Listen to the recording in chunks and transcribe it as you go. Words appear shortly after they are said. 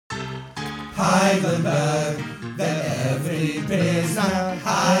Heidelberg, then every prisoner.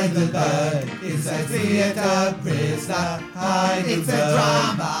 Heidelberg is a theater prisoner. Heidelberg, it's a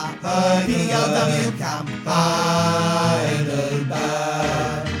drama. POW Camp.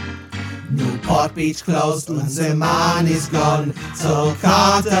 Heidelberg. Newport Beach closed and the man is gone, so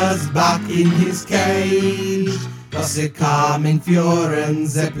Carter's back in his cage. Cause the coming Fuhrer-n,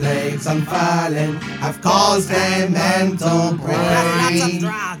 the plagues unfurlin have caused a mental break.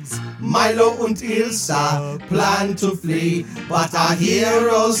 Milo and Ilsa plan to flee, but our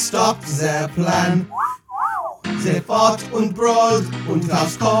heroes stopped their plan. They fought and brawled, and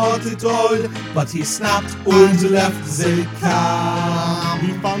Klaus caught it all, but he snapped and left the camp.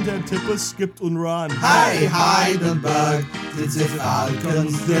 He found Herr Tippers, skipped and ran. Hey, Heidelberg, did the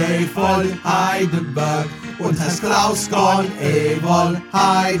Falcons they fall? Heidelberg, und has Klaus gone AWOL?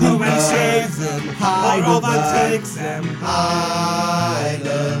 Heidelberg, Who will save them, or overtake them?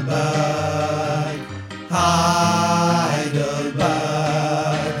 Heidelberg.